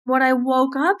what I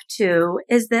woke up to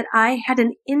is that I had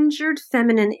an injured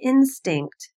feminine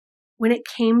instinct when it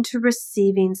came to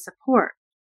receiving support.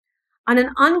 On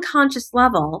an unconscious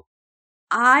level,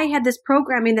 I had this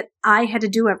programming that I had to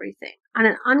do everything. On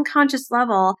an unconscious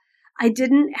level, I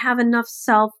didn't have enough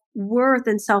self-worth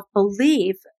and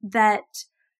self-belief that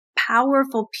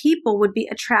powerful people would be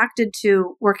attracted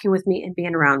to working with me and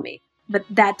being around me. But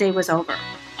that day was over.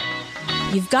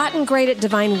 You've gotten great at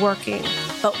divine working,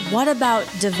 but what about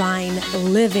divine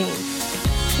living?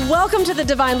 Welcome to the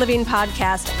Divine Living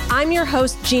Podcast. I'm your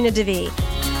host, Gina DeVee.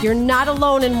 You're not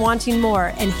alone in wanting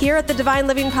more. And here at the Divine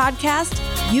Living Podcast,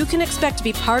 you can expect to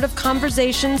be part of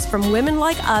conversations from women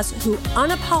like us who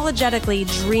unapologetically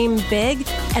dream big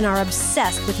and are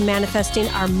obsessed with manifesting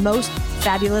our most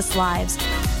fabulous lives.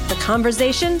 The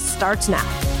conversation starts now.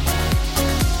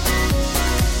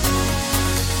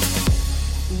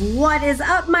 What is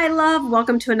up, my love?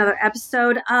 Welcome to another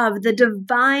episode of the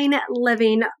Divine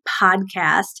Living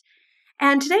Podcast.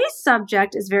 And today's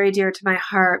subject is very dear to my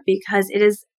heart because it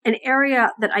is an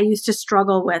area that I used to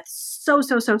struggle with so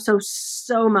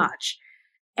much.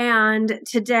 And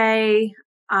today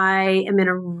I am in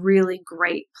a really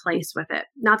great place with it.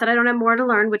 Not that I don't have more to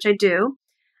learn, which I do.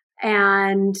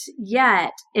 And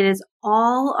yet it is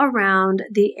all around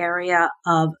the area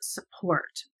of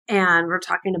support. And we're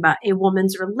talking about a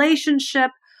woman's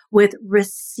relationship with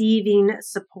receiving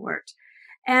support.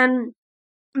 And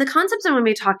the concepts I'm going to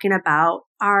be talking about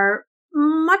are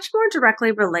much more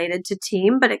directly related to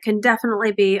team, but it can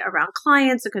definitely be around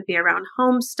clients. It could be around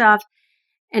home stuff,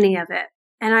 any of it.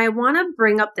 And I want to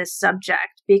bring up this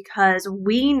subject because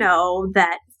we know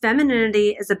that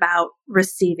femininity is about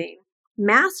receiving.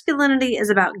 Masculinity is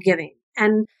about giving.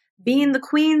 And being the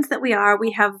queens that we are,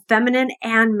 we have feminine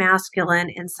and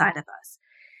masculine inside of us.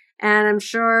 And I'm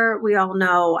sure we all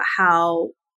know how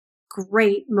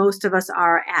great most of us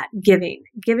are at giving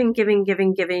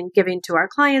to our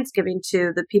clients, giving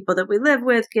to the people that we live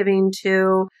with, giving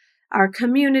to our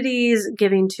communities,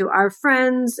 giving to our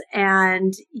friends.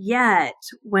 And yet,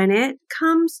 when it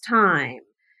comes time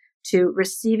to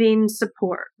receiving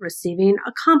support, receiving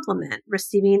a compliment,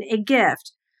 receiving a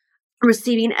gift,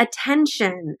 receiving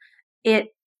attention, it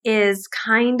is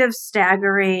kind of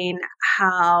staggering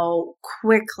how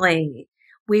quickly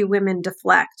we women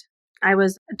deflect. I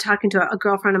was talking to a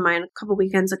girlfriend of mine a couple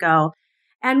weekends ago,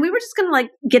 and we were just going to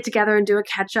get together and do a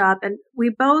catch up. And we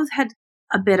both had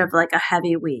a bit of a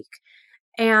heavy week,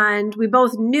 and we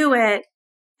both knew it.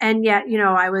 And yet,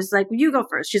 I was like, well, you go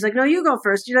first. She's like, no, you go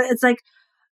first. It's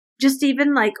just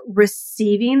even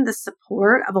receiving the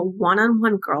support of a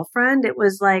one-on-one girlfriend. It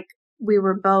was we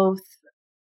were both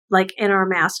in our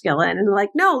masculine and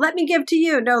no, let me give to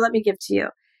you. No, let me give to you.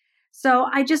 So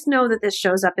I just know that this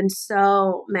shows up in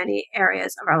so many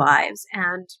areas of our lives.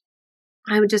 And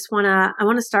I want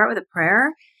to start with a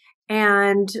prayer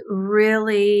and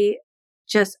really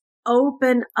just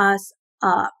open us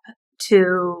up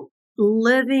to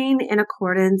living in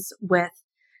accordance with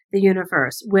the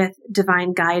universe, with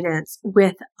divine guidance,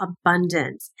 with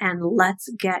abundance. And let's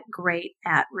get great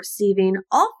at receiving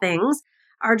all things,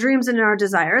 our dreams and our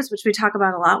desires, which we talk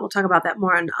about a lot. We'll talk about that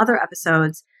more in other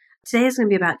episodes. Today is going to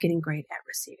be about getting great at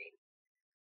receiving.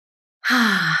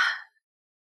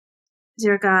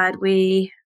 Dear God,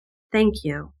 we thank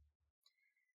you.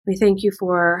 We thank you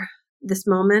for this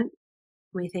moment.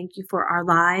 We thank you for our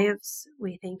lives.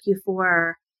 We thank you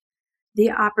for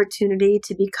the opportunity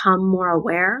to become more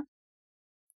aware,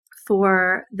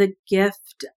 for the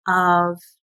gift of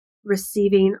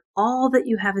receiving all that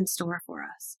you have in store for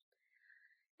us.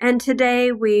 And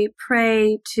today we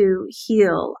pray to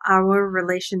heal our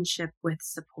relationship with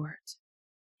support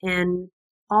in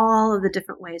all of the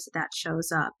different ways that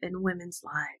shows up in women's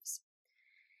lives.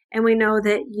 And we know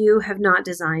that you have not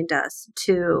designed us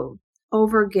to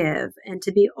overgive and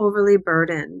to be overly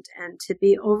burdened and to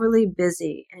be overly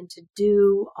busy and to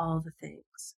do all the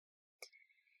things.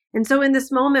 And so in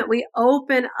this moment, we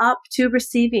open up to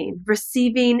receiving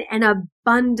an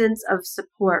abundance of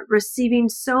support, receiving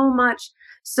so much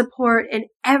support in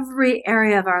every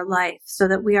area of our life so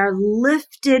that we are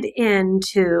lifted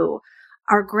into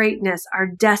our greatness, our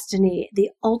destiny, the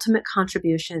ultimate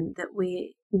contribution that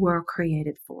we were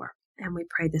created for. And we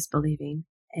pray this believing.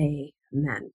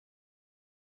 Amen.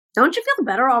 Don't you feel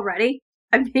better already?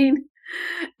 I mean,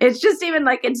 it's just even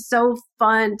it's so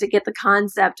fun to get the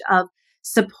concept of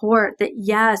support that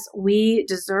yes, we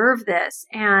deserve this.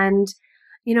 And,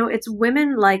 it's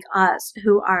women like us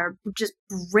who are just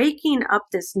breaking up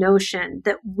this notion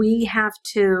that we have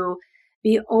to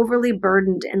be overly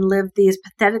burdened and live these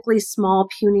pathetically small,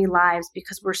 puny lives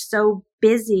because we're so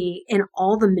busy in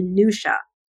all the minutia.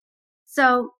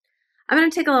 So I'm going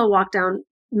to take a little walk down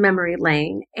memory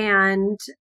lane. And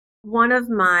one of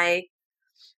my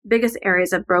biggest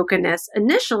areas of brokenness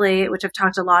initially, which I've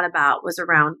talked a lot about, was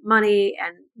around money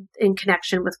and in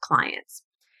connection with clients.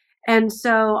 And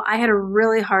so I had a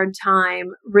really hard time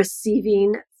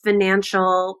receiving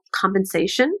financial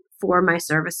compensation for my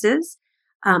services.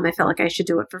 I felt like I should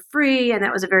do it for free, and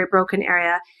that was a very broken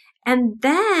area. And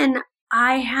then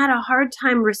I had a hard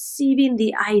time receiving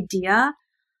the idea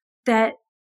that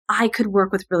I could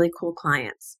work with really cool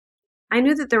clients. I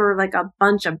knew that there were like a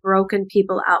bunch of broken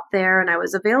people out there and I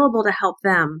was available to help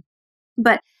them.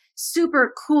 But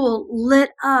super cool, lit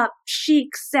up,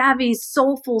 chic, savvy,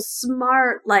 soulful,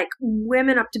 smart, like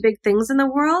women up to big things in the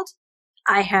world,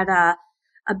 I had a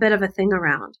bit of a thing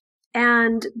around.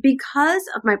 And because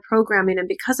of my programming and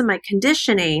because of my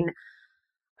conditioning,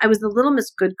 I was the little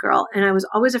Miss Good Girl, and I was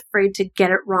always afraid to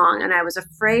get it wrong. And I was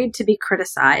afraid to be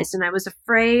criticized, and I was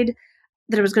afraid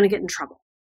that I was going to get in trouble.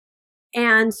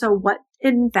 And so what,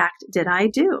 in fact, did I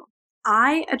do?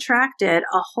 I attracted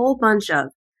a whole bunch of,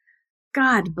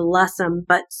 God bless them,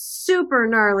 but super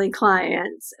gnarly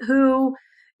clients who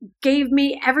gave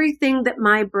me everything that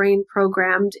my brain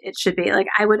programmed it should be. Like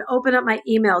I would open up my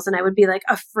emails and I would be like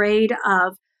afraid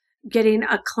of getting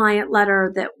a client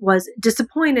letter that was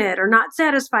disappointed or not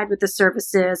satisfied with the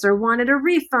services or wanted a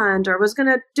refund or was going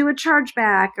to do a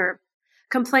chargeback or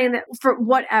complain that for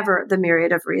whatever the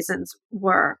myriad of reasons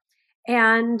were.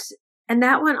 And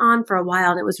that went on for a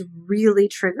while, and it was really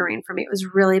triggering for me. It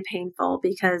was really painful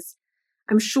because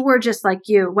I'm sure just like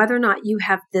you, whether or not you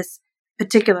have this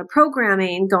particular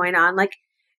programming going on, like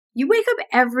you wake up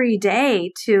every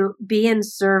day to be in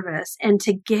service and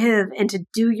to give and to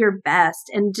do your best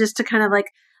and just to kind of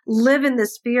like live in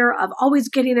this fear of always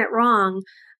getting it wrong.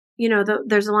 You know,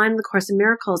 there's a line in the Course in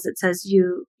Miracles that says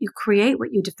you create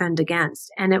what you defend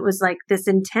against. And it was like this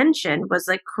intention was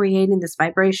like creating this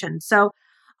vibration. So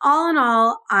all in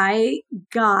all, I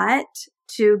got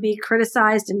to be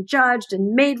criticized and judged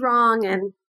and made wrong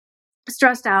and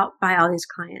stressed out by all these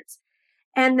clients.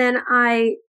 And then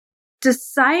I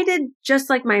decided, just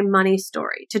like my money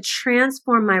story, to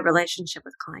transform my relationship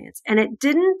with clients. And it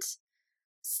didn't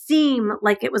seem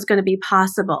like it was going to be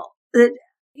possible. That,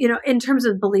 you know, in terms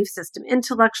of belief system,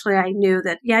 intellectually, I knew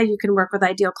that, yeah, you can work with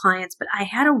ideal clients, but I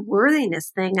had a worthiness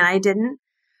thing and I didn't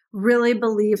really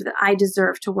believe that I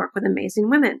deserved to work with amazing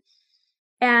women.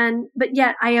 But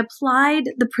yet I applied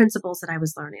the principles that I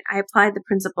was learning. I applied the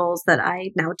principles that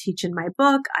I now teach in my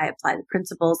book. I applied the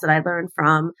principles that I learned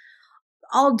from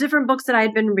all different books that I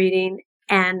had been reading.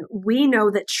 And we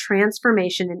know that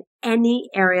transformation in any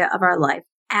area of our life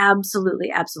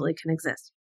absolutely, absolutely can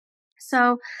exist.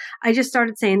 So I just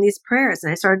started saying these prayers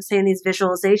and I started saying these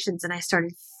visualizations and I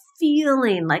started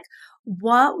feeling like,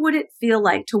 what would it feel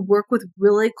like to work with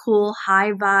really cool,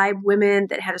 high vibe women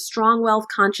that had a strong wealth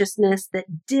consciousness, that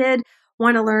did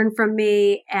want to learn from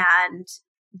me? And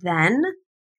then,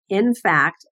 in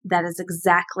fact, that is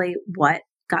exactly what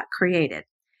got created.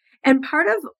 And part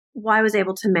of why I was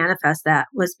able to manifest that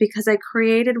was because I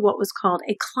created what was called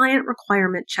a client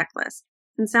requirement checklist.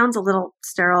 It sounds a little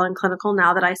sterile and clinical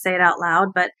now that I say it out loud,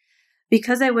 but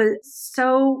because I was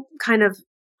so kind of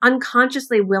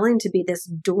unconsciously willing to be this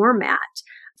doormat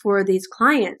for these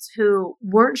clients who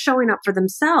weren't showing up for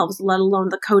themselves, let alone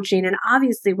the coaching, and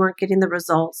obviously weren't getting the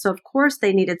results. So of course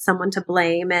they needed someone to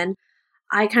blame. And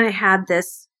I kind of had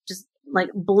this just like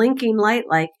blinking light,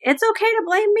 like, it's okay to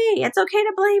blame me. It's okay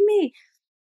to blame me.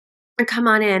 And come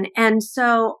on in. And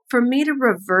so for me to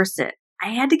reverse it, I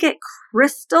had to get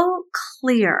crystal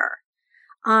clear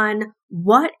on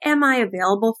what am I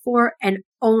available for and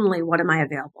only what am I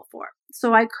available for.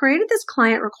 So I created this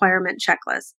client requirement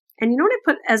checklist. And you know what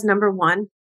I put as number one?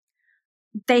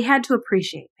 They had to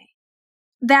appreciate me.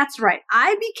 That's right.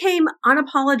 I became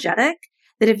unapologetic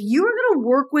that if you were going to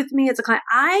work with me as a client,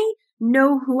 I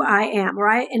know who I am,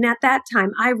 right? And at that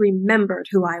time, I remembered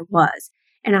who I was.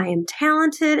 And I am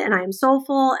talented and I am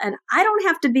soulful and I don't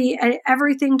have to be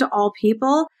everything to all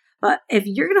people. But if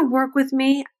you're going to work with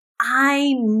me,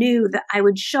 I knew that I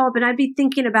would show up and I'd be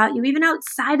thinking about you even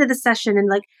outside of the session and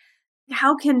like,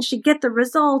 how can she get the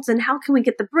results and how can we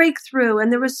get the breakthrough?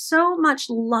 And there was so much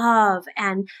love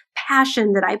and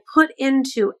passion that I put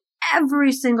into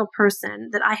every single person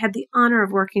that I had the honor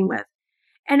of working with.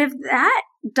 And if that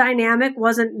dynamic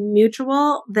wasn't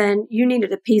mutual, then you needed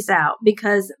to peace out,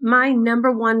 because my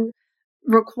number one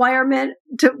requirement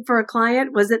for a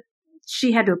client was that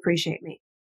she had to appreciate me.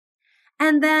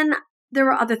 And then there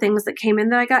were other things that came in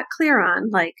that I got clear on,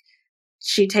 like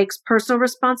she takes personal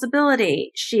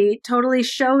responsibility. She totally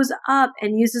shows up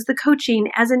and uses the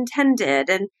coaching as intended.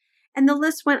 And the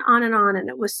list went on, and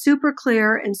it was super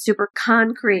clear and super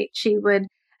concrete. She would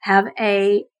have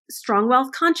a strong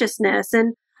wealth consciousness.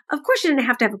 And of course, she didn't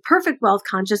have to have a perfect wealth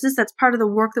consciousness. That's part of the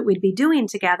work that we'd be doing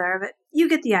together, but you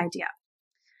get the idea.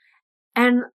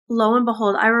 And lo and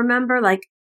behold, I remember like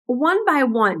one by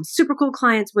one, super cool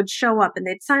clients would show up and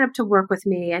they'd sign up to work with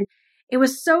me. And it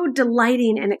was so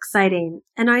delighting and exciting.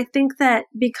 And I think that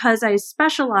because I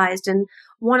specialized in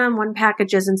one-on-one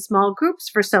packages and small groups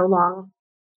for so long,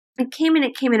 it came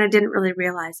in, I didn't really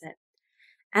realize it.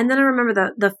 And then I remember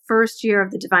the first year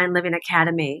of the Divine Living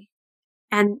Academy,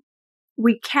 and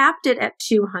we capped it at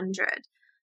 200.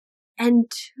 And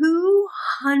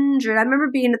 200, I remember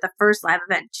being at the first live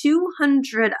event,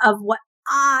 200 of what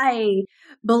I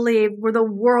believe were the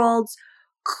world's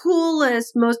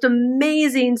coolest, most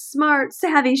amazing, smart,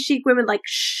 savvy, chic women like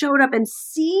showed up, and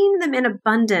seeing them in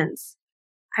abundance.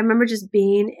 I remember just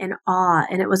being in awe,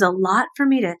 and it was a lot for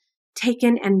me to take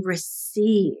in and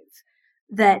receive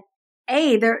that.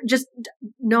 They're just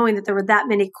knowing that there were that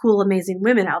many cool, amazing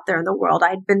women out there in the world.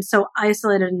 I'd been so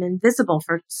isolated and invisible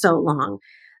for so long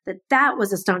that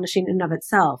was astonishing in and of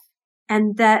itself.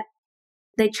 And that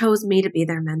they chose me to be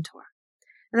their mentor.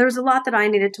 And there was a lot that I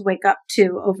needed to wake up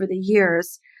to over the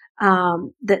years,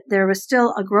 that there was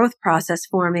still a growth process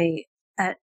for me.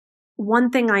 One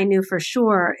thing I knew for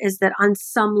sure is that on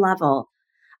some level,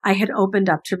 I had opened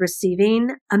up to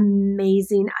receiving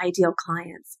amazing, ideal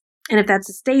clients. And if that's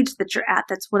a stage that you're at,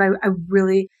 that's what I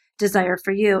really desire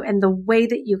for you. And the way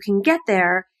that you can get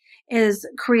there is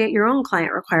create your own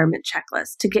client requirement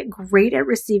checklist to get great at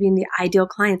receiving the ideal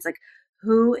clients. Like,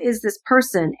 who is this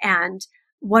person and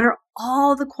what are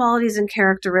all the qualities and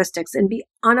characteristics, and be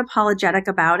unapologetic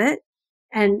about it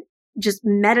and just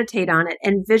meditate on it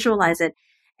and visualize it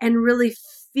and really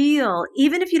feel,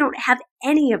 even if you don't have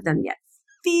any of them yet,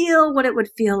 feel what it would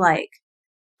feel like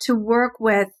to work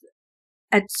with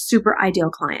a super ideal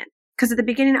client. Because at the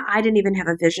beginning, I didn't even have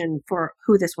a vision for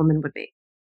who this woman would be.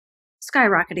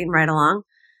 Skyrocketing right along.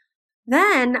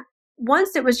 Then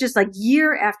once it was just like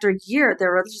year after year,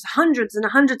 there were just hundreds and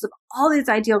hundreds of all these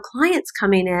ideal clients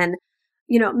coming in.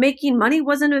 You know, making money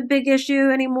wasn't a big issue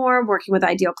anymore. Working with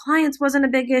ideal clients wasn't a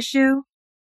big issue.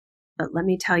 But let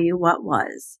me tell you what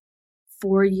was.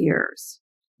 4 years,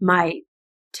 my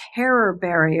terror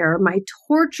barrier, my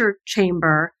torture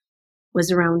chamber was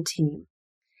around team.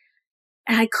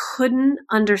 And I couldn't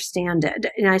understand it.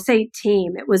 And I say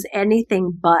team, it was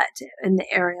anything but in the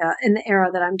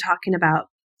era that I'm talking about.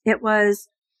 It was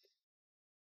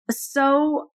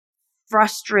so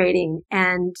frustrating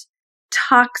and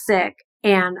toxic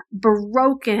and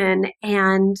broken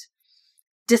and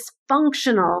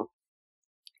dysfunctional.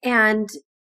 And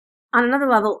on another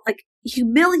level, like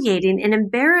humiliating and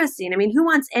embarrassing. I mean, who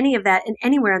wants any of that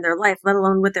anywhere in their life, let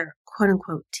alone with their quote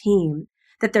unquote team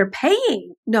that they're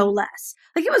paying, no less.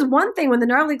 Like, it was one thing when the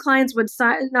gnarly clients would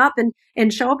sign up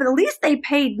and show up, and at least they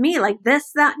paid me like this,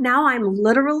 that. Now I'm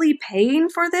literally paying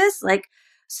for this, like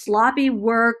sloppy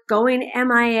work, going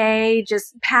MIA,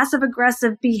 just passive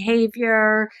aggressive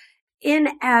behavior,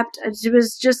 inept. It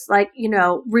was just like,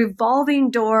 revolving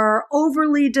door,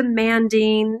 overly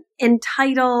demanding,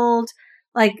 entitled,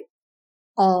 like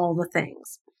all the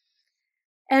things.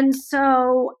 And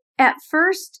so at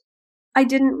first, I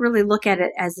didn't really look at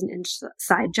it as an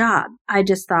inside job. I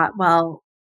just thought, well,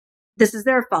 this is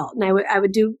their fault. And I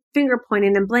would do finger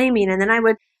pointing and blaming. And then I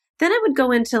would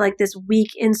go into like this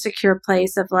weak, insecure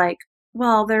place of like,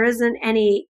 well, there isn't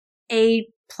any A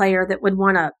player that would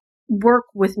want to work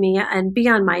with me and be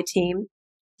on my team.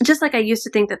 Just like I used to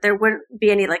think that there wouldn't be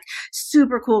any like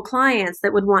super cool clients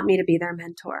that would want me to be their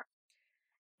mentor.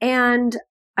 And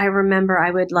I remember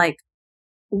I would like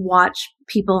watch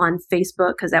people on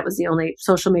Facebook, because that was the only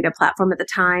social media platform at the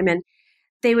time. And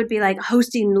they would be like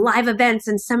hosting live events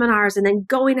and seminars and then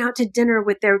going out to dinner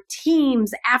with their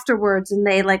teams afterwards. And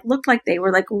they like looked like they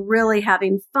were like really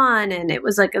having fun. And it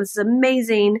was like this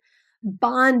amazing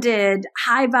bonded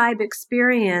high vibe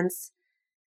experience.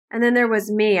 And then there was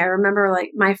me. I remember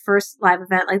like my first live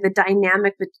event, like the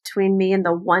dynamic between me and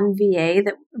the one VA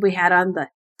that we had on the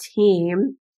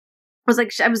team was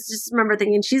like, I was just remember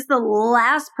thinking, she's the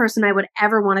last person I would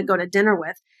ever want to go to dinner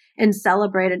with and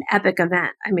celebrate an epic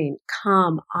event. I mean,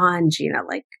 come on, Gina,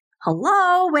 like,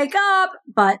 hello, wake up.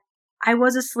 But I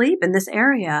was asleep in this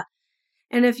area.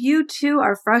 And if you too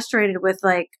are frustrated with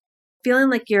like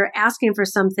feeling like you're asking for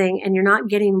something and you're not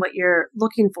getting what you're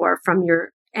looking for from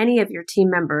any of your team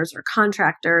members or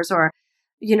contractors, or,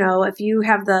 if you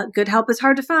have the good help is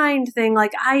hard to find thing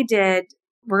like I did,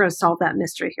 we're going to solve that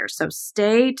mystery here. So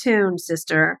stay tuned,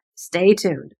 sister. Stay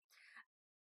tuned.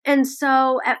 And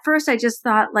so at first I just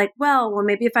thought like, well,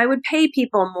 maybe if I would pay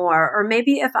people more, or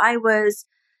maybe if I was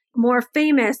more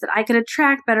famous, that I could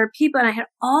attract better people. And I had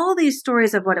all these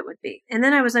stories of what it would be. And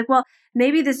then I was like, well,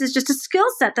 maybe this is just a skill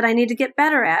set that I need to get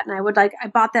better at. And I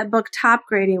bought that book, Top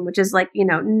Grading, which is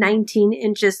 19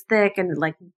 inches thick. And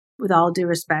with all due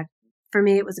respect, for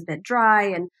me, it was a bit dry.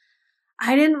 And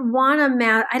I didn't want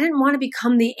to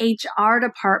become the HR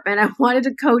department. I wanted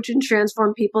to coach and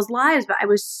transform people's lives, but I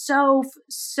was so,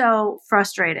 so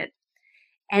frustrated.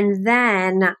 And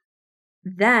then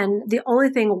the only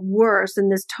thing worse than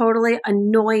this totally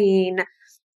annoying,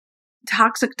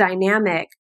 toxic dynamic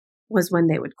was when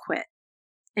they would quit.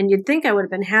 And you'd think I would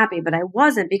have been happy, but I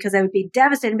wasn't, because I would be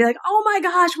devastated and be like, oh my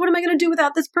gosh, what am I going to do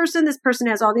without this person? This person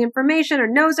has all the information or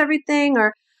knows everything,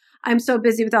 or I'm so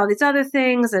busy with all these other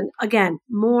things. And again,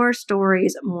 more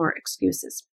stories, more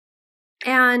excuses.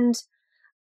 And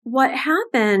what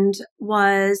happened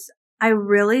was I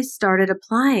really started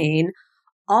applying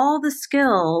all the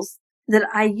skills that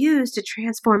I use to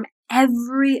transform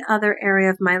every other area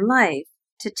of my life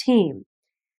to team.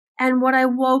 And what I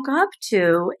woke up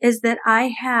to is that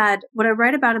I had, what I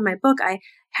write about in my book, I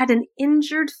had an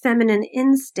injured feminine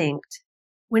instinct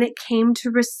when it came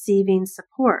to receiving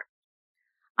support.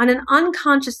 On an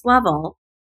unconscious level,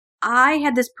 I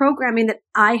had this programming that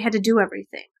I had to do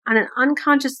everything. On an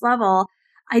unconscious level,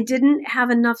 I didn't have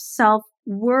enough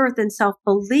self-worth and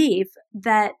self-belief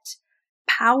that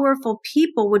powerful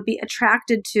people would be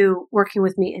attracted to working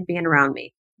with me and being around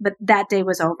me. But that day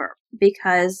was over,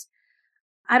 because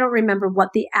I don't remember what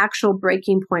the actual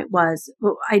breaking point was,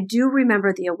 but I do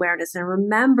remember the awareness, and I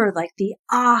remember the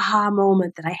aha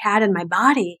moment that I had in my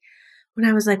body when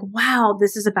I was like, wow,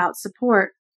 this is about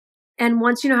support. And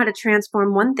once you know how to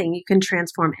transform one thing, you can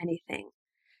transform anything.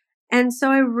 And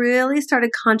so I really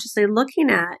started consciously looking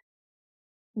at,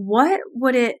 what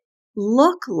would it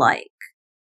look like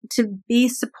to be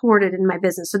supported in my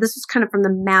business? So this was kind of from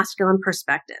the masculine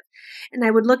perspective. And I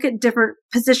would look at different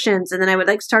positions, and then I would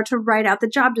start to write out the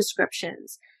job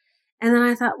descriptions. And then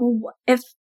I thought, well, if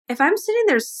I'm sitting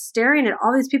there staring at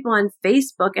all these people on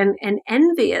Facebook and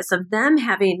envious of them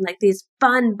having these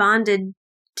fun bonded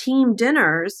team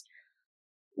dinners,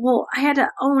 well, I had to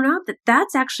own up that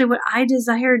that's actually what I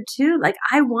desired too.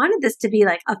 I wanted this to be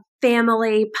a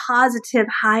family, positive,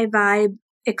 high vibe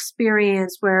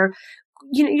experience where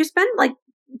you spend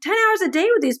 10 hours a day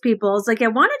with these people. It's I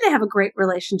wanted to have a great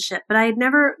relationship, but I had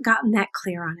never gotten that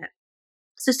clear on it.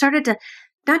 So I started to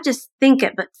not just think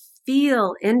it, but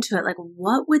feel into it.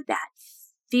 What would that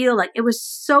feel like? It was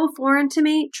so foreign to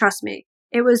me. Trust me.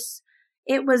 It was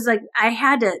I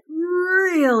had to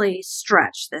really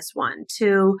stretch this one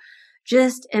to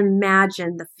just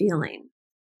imagine the feeling.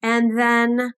 And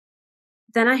then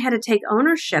I had to take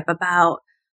ownership about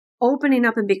opening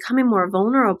up and becoming more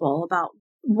vulnerable about,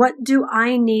 what do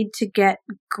I need to get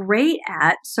great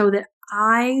at so that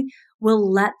I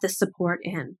will let the support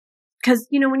in? Because,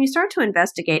 when you start to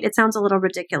investigate, it sounds a little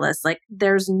ridiculous.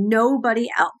 There's nobody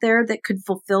out there that could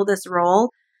fulfill this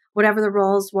role, whatever the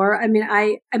roles were. I mean,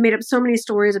 I made up so many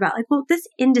stories about well, this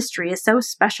industry is so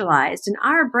specialized and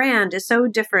our brand is so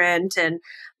different and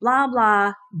blah,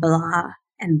 blah, blah,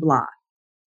 and blah.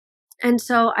 And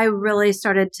so I really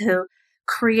started to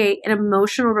create an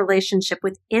emotional relationship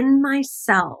within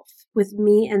myself, with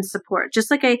me and support. Just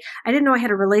like I didn't know I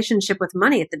had a relationship with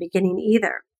money at the beginning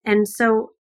either. And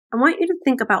so I want you to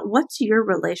think about, what's your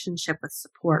relationship with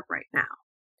support right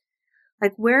now?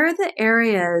 Where are the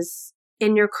areas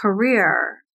in your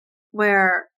career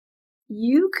where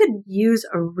you could use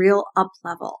a real up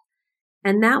level?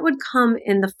 And that would come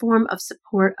in the form of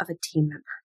support of a team member.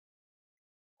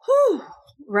 Whew.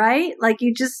 Right?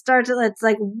 You just start to, it's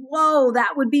whoa,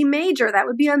 that would be major. That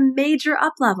would be a major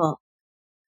up level.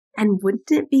 And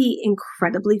wouldn't it be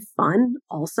incredibly fun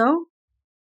also?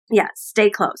 Yeah, stay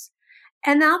close.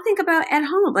 And now think about at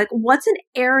home. What's an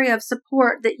area of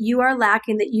support that you are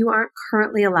lacking that you aren't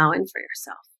currently allowing for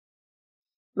yourself?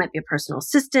 Might be a personal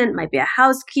assistant, might be a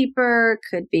housekeeper,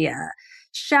 could be a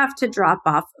chef to drop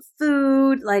off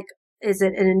food. Is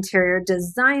it an interior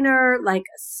designer, a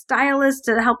stylist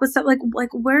to help with something?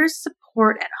 Where's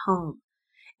support at home?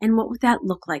 And what would that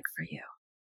look like for you?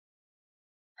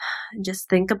 Just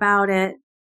think about it,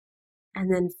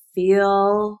 and then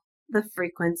feel the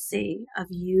frequency of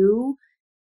you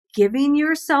giving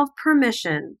yourself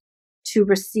permission to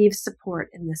receive support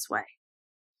in this way.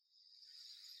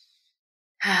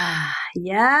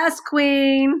 Yes,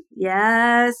 queen.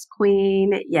 Yes,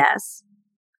 queen. Yes.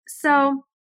 So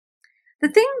the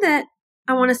thing that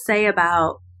I want to say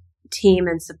about team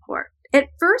and support, it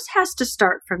first has to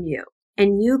start from you,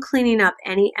 and you cleaning up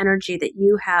any energy that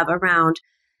you have around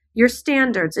your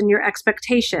standards and your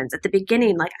expectations. At the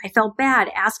beginning, like I felt bad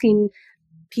asking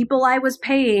people I was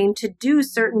paying to do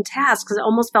certain tasks because it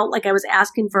almost felt like I was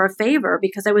asking for a favor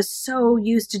because I was so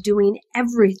used to doing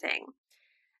everything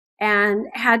and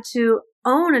had to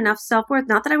own enough self-worth.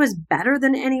 Not that I was better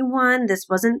than anyone. This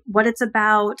wasn't what it's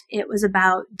about. It was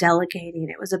about delegating.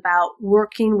 It was about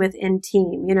working within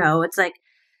team. It's like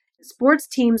sports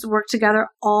teams work together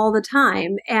all the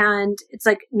time. And it's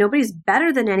like nobody's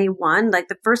better than anyone. Like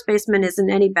the first baseman isn't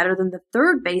any better than the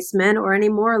third baseman or any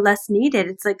more or less needed.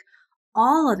 It's like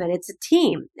all of it. It's a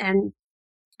team. And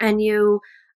you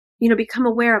become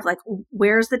aware of like,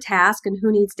 where's the task and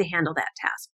who needs to handle that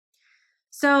task.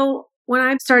 So when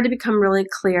I started to become really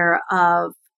clear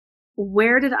of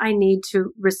where did I need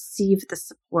to receive the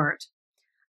support,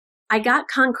 I got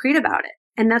concrete about it.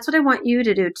 And that's what I want you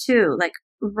to do too. Like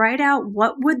write out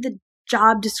what would the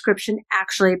job description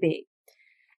actually be.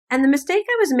 And the mistake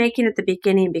I was making at the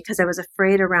beginning because I was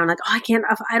afraid around like, I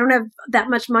don't have that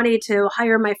much money to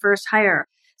hire my first hire.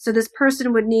 So this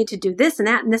person would need to do this and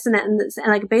that and this and that and this. And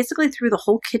like basically threw the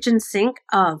whole kitchen sink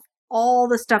of all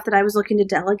the stuff that I was looking to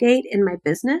delegate in my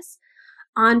business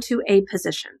onto a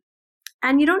position.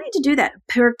 And you don't need to do that,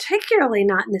 particularly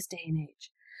not in this day and age.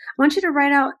 I want you to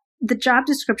write out the job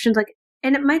descriptions,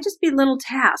 and it might just be little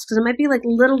tasks. It might be like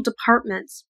little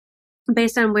departments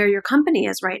based on where your company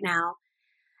is right now.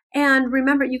 And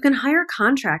remember, you can hire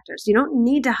contractors. You don't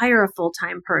need to hire a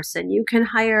full-time person. You can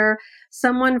hire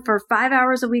someone for 5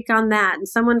 hours a week on that and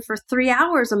someone for 3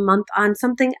 hours a month on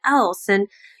something else. And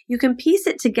you can piece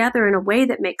it together in a way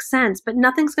that makes sense, but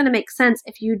nothing's going to make sense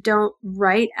if you don't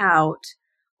write out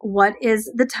what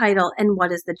is the title and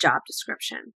what is the job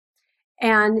description.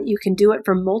 And you can do it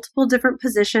for multiple different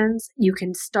positions. You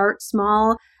can start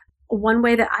small. One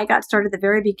way that I got started at the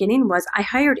very beginning was I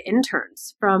hired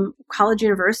interns from college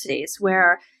universities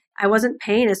where I wasn't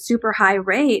paying a super high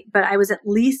rate, but I was at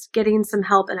least getting some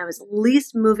help and I was at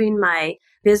least moving my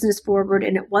business forward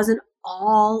and it wasn't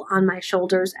all on my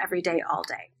shoulders every day, all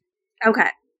day. Okay.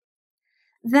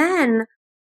 Then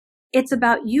it's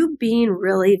about you being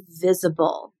really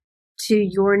visible to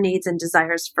your needs and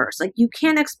desires first. Like you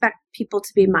can't expect people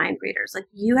to be mind readers. Like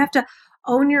you have to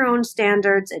own your own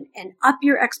standards and up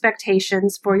your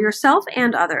expectations for yourself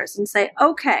and others and say,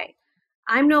 okay,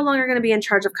 I'm no longer going to be in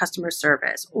charge of customer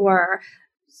service or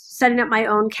setting up my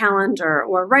own calendar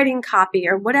or writing copy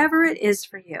or whatever it is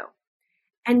for you,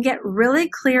 and get really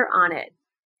clear on it.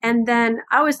 And then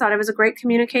I always thought I was a great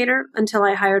communicator until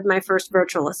I hired my first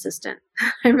virtual assistant.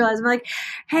 I realized I'm like,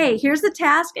 hey, here's the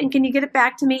task and can you get it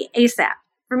back to me ASAP?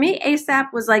 For me,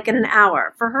 ASAP was like in an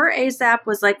hour. For her, ASAP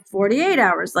was like 48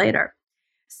 hours later.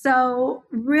 So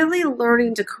really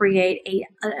learning to create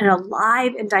an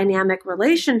alive and dynamic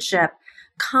relationship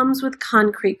comes with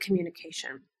concrete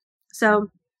communication.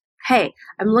 So, hey,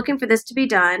 I'm looking for this to be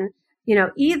done,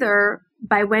 either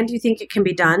by when do you think it can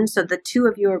be done? So the two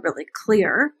of you are really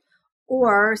clear,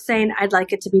 or saying, I'd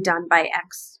like it to be done by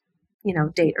X,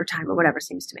 date or time or whatever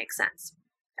seems to make sense.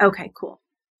 Okay, cool.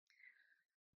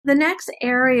 The next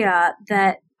area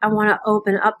that I want to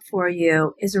open up for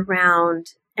you is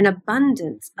around an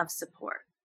abundance of support.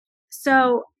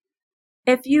 So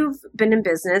if you've been in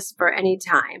business for any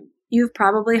time, you've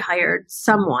probably hired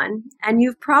someone and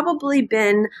you've probably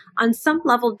been on some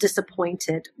level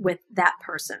disappointed with that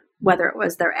person, whether it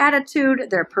was their attitude,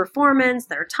 their performance,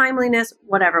 their timeliness,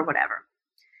 whatever.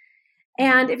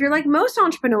 And if you're like most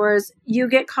entrepreneurs, you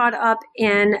get caught up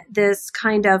in this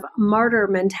kind of martyr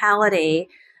mentality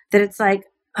that it's like,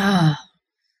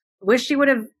 wish she would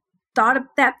have thought of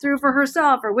that through for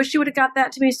herself, or wish she would have got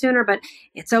that to me sooner, but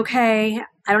it's okay.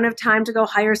 I don't have time to go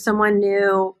hire someone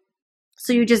new.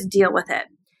 So you just deal with it.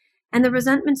 And the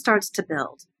resentment starts to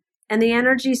build and the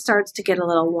energy starts to get a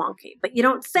little wonky, but you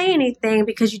don't say anything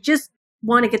because you just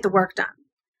want to get the work done.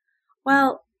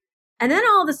 Well, and then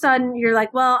all of a sudden you're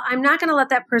like, well, I'm not going to let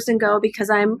that person go because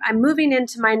I'm moving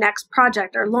into my next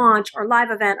project or launch or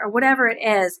live event or whatever it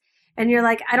is. And you're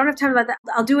like, I don't have time to let that.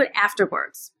 I'll do it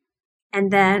afterwards. And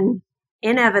then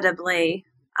inevitably,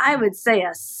 I would say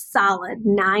a solid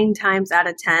 9 times out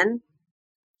of 10,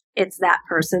 it's that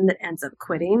person that ends up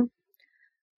quitting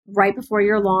right before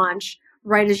your launch,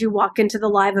 right as you walk into the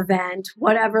live event,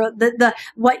 whatever,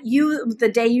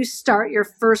 the day you start your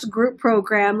first group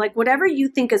program, like whatever you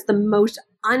think is the most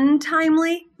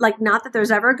untimely, like not that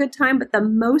there's ever a good time, but the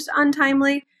most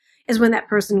untimely is when that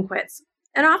person quits.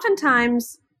 And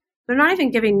oftentimes they're not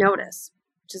even giving notice,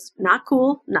 which is not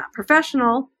cool, not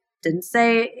professional. Didn't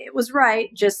say it was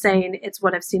right, just saying it's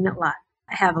what I've seen a lot.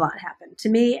 I have a lot happen to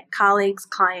me, colleagues,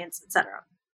 clients, etc.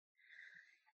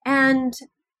 And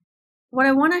what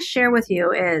I want to share with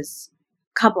you is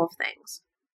couple of things.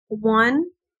 One,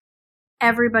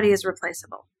 everybody is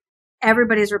replaceable.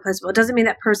 Everybody is replaceable. It doesn't mean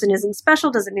that person isn't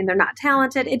special, doesn't mean they're not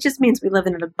talented. It just means we live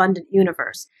in an abundant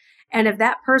universe. And if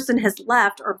that person has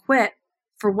left or quit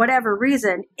for whatever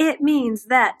reason, it means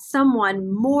that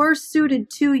someone more suited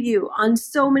to you on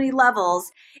so many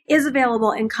levels is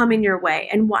available and coming your way.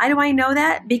 And why do I know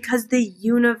that? Because the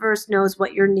universe knows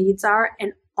what your needs are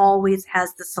and always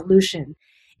has the solution.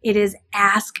 It is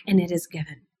ask and it is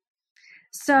given.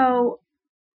 So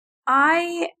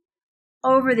I,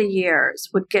 over the years,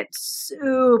 would get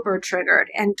super triggered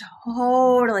and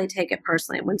totally take it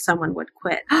personally when someone would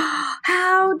quit.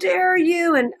 How dare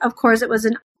you? And of course, it was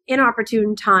an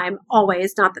inopportune time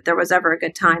always. Not that there was ever a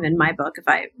good time in my book if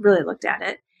I really looked at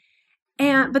it.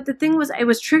 But the thing was, it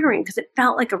was triggering because it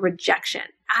felt like a rejection.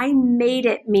 I made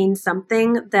it mean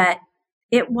something that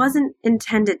it wasn't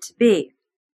intended to be.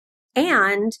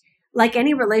 And like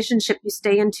any relationship you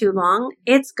stay in too long,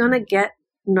 it's going to get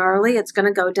gnarly. It's going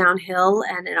to go downhill.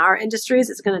 And in our industries,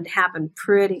 it's going to happen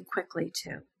pretty quickly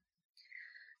too.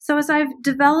 So as I've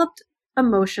developed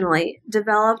emotionally,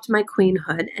 developed my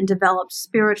queenhood, and developed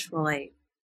spiritually,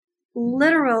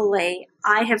 literally,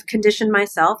 I have conditioned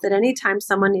myself that anytime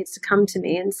someone needs to come to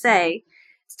me and say,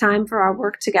 it's time for our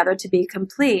work together to be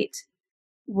complete,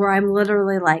 where I'm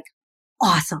literally like,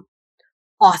 awesome,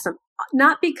 awesome.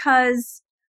 Not because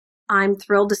I'm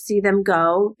thrilled to see them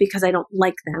go because I don't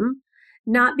like them,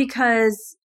 not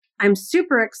because I'm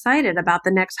super excited about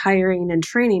the next hiring and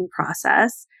training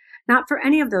process, not for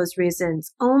any of those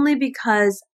reasons, only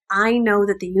because I know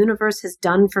that the universe has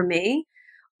done for me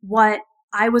what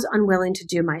I was unwilling to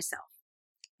do myself.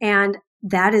 And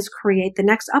that is create the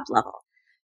next up level.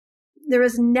 There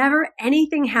is never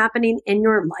anything happening in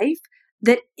your life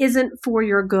that isn't for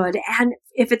your good. And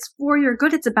if it's for your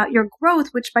good, it's about your growth,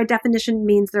 which by definition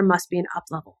means there must be an up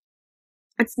level.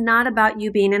 It's not about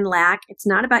you being in lack. It's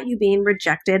not about you being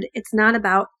rejected. It's not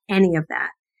about any of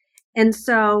that. And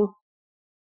so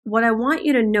what I want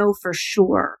you to know for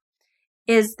sure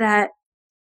is that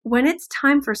when it's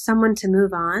time for someone to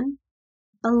move on,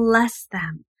 bless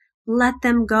them. Let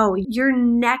them go. Your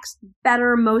next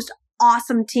better, most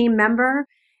awesome team member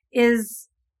is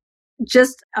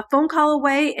just a phone call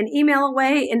away, an email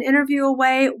away, an interview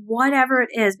away, whatever it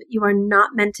is, but you are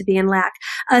not meant to be in lack,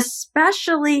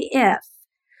 especially if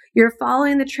you're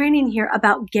following the training here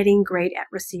about getting great at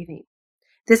receiving.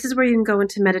 This is where you can go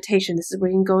into meditation. This is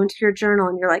where you can go into your journal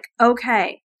and you're like,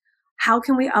 okay, how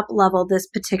can we up level this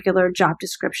particular job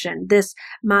description?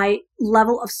 My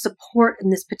level of support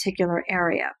in this particular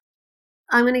area.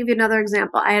 I'm going to give you another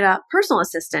example. I had a personal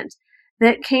assistant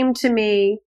that came to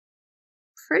me,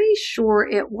 pretty sure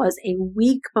it was a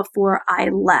week before I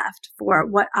left for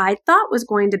what I thought was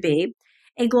going to be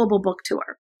a global book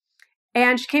tour.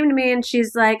 And she came to me and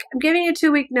she's like, I'm giving you a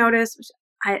 2-week notice.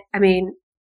 Which I mean,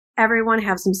 everyone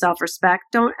have some self-respect.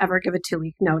 Don't ever give a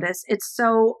 2-week notice. It's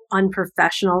so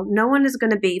unprofessional. No one is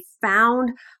going to be found,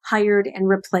 hired, and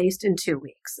replaced in 2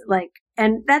 weeks.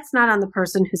 And that's not on the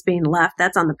person who's being left.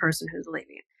 That's on the person who's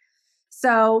leaving.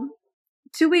 So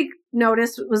 2-week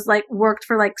notice was worked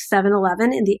for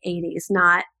 7-Eleven in the 80s,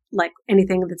 not like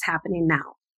anything that's happening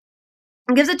now.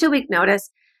 And gives a 2-week notice.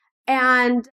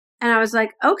 And I was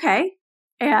like, okay.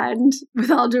 And with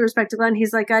all due respect to Glenn,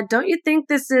 he's like, don't you think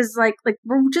this is like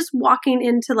we're just walking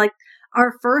into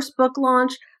our first book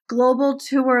launch, global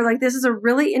tour. This is a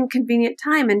really inconvenient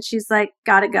time. And she's like,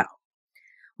 gotta go.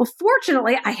 Well,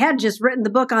 fortunately, I had just written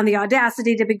the book on the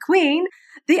audacity to be queen,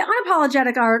 the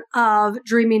unapologetic art of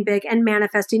dreaming big and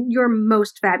manifesting your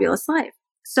most fabulous life.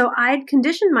 So I'd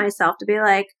conditioned myself to be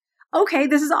like, okay,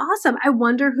 this is awesome. I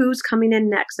wonder who's coming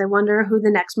in next. I wonder who the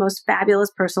next most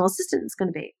fabulous personal assistant is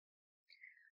going to be.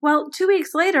 Well, 2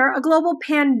 weeks later, a global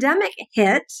pandemic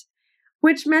hit,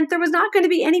 which meant there was not going to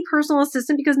be any personal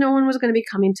assistant because no one was going to be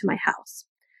coming to my house.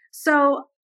 So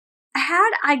had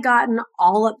I gotten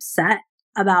all upset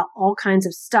about all kinds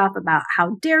of stuff about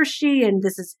how dare she and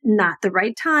this is not the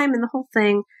right time and the whole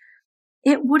thing,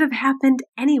 it would have happened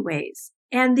anyways.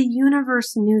 And the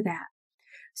universe knew that.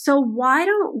 So why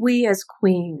don't we as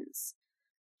queens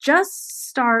just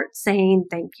start saying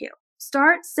thank you?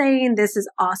 Start saying this is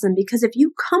awesome, because if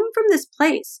you come from this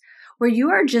place where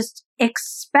you are just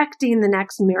expecting the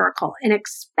next miracle and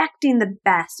expecting the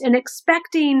best and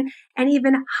expecting an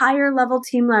even higher level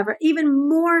team level, even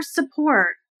more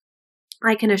support,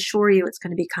 I can assure you it's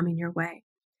going to be coming your way.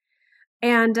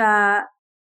 And,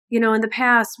 in the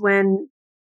past when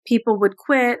people would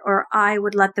quit or I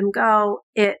would let them go,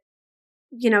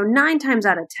 9 times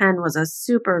out of 10 was a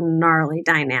super gnarly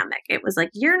dynamic. It was like,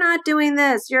 you're not doing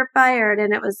this, you're fired.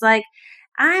 And it was like,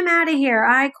 I'm out of here,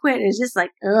 I quit. It's just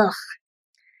like, ugh.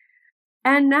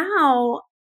 And now,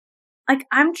 like,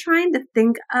 I'm trying to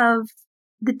think of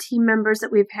the team members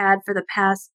that we've had for the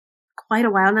past quite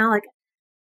a while now. Like,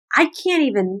 I can't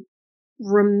even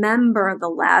remember the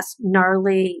last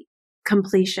gnarly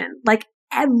completion. Like,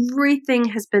 everything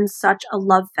has been such a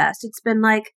love fest. It's been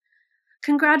like,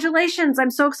 congratulations,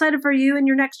 I'm so excited for you in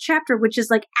your next chapter, which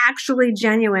is like actually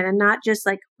genuine and not just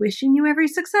like wishing you every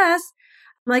success.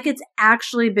 Like, it's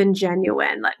actually been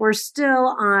genuine. Like, we're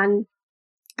still on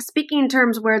speaking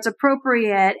terms where it's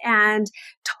appropriate and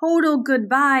total good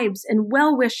vibes and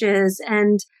well wishes.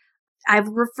 And I've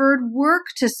referred work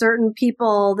to certain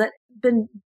people that been,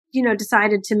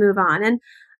 decided to move on. And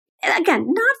again,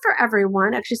 not for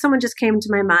everyone. Actually, someone just came to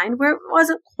my mind where it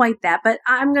wasn't quite that, but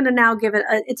I'm going to now give it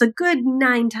it's a good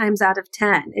 9 times out of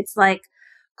 10. It's like,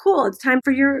 cool, it's time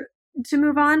for you to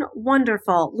move on.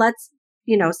 Wonderful. Let's,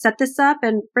 set this up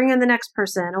and bring in the next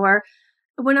person. Or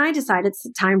when I decide it's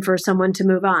time for someone to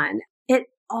move on, it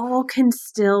all can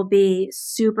still be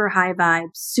super high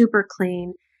vibes, super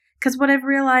clean. Because what I've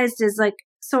realized is, like,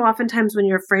 so oftentimes when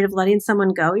you're afraid of letting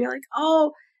someone go, you're like,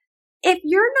 oh, if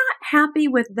you're not happy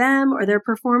with them or their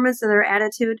performance or their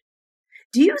attitude,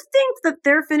 do you think that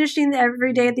they're finishing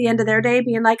every day at the end of their day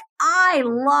being like, I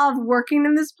love working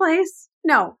in this place?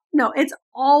 No, it's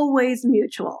always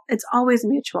mutual. It's always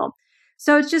mutual.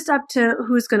 So it's just up to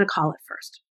who's going to call it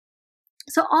first.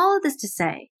 So all of this to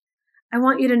say, I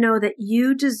want you to know that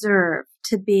you deserve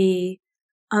to be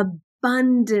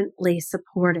abundantly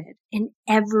supported in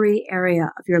every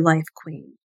area of your life,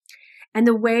 Queen. And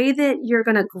the way that you're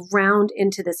going to ground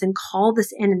into this and call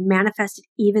this in and manifest it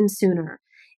even sooner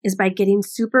is by getting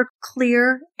super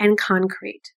clear and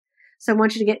concrete. So I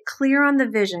want you to get clear on the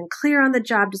vision, clear on the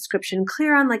job description,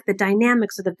 clear on like the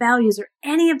dynamics or the values or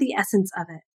any of the essence of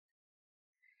it.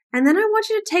 And then I want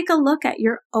you to take a look at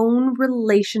your own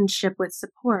relationship with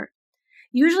support.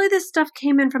 Usually this stuff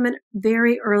came in from a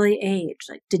very early age.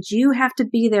 Like, did you have to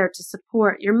be there to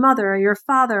support your mother or your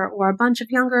father or a bunch of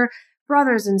younger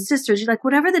brothers and sisters? You're like,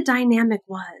 whatever the dynamic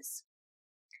was.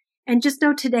 And just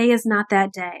know today is not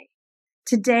that day.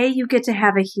 Today you get to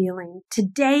have a healing.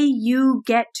 Today you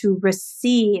get to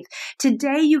receive.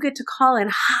 Today you get to call in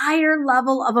higher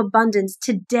level of abundance.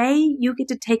 Today you get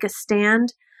to take a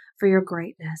stand for your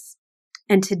greatness.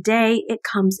 And today it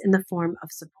comes in the form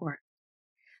of support.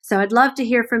 So I'd love to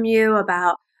hear from you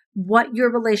about what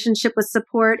your relationship with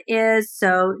support is.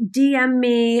 So DM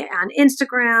me on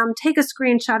Instagram, take a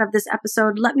screenshot of this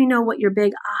episode. Let me know what your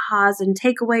big ahas and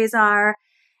takeaways are.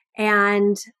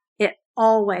 And it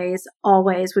always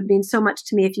would mean so much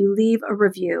to me if you leave a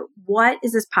review. What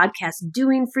is this podcast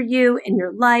doing for you in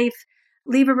your life?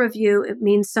 Leave a review. It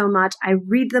means so much. I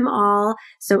read them all.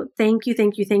 So thank you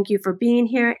for being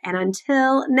here. And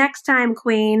until next time,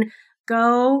 Queen,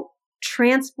 go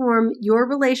transform your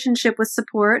relationship with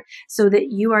support so that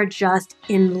you are just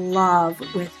in love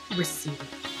with receiving.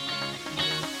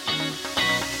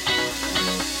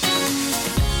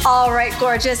 All right,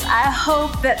 gorgeous. I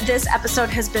hope that this episode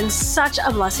has been such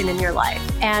a blessing in your life.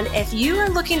 And if you are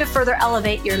looking to further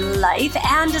elevate your life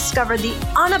and discover the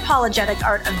unapologetic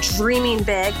art of dreaming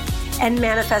big and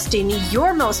manifesting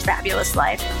your most fabulous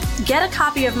life, get a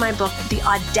copy of my book, The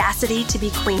Audacity to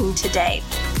Be Queen, today.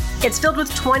 It's filled with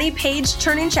 20-page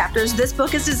turning chapters. This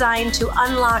book is designed to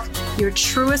unlock your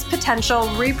truest potential,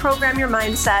 reprogram your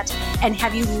mindset, and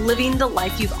have you living the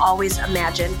life you've always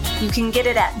imagined. You can get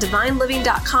it at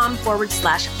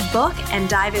divineliving.com/book and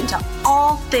dive into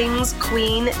all things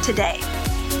Queen today.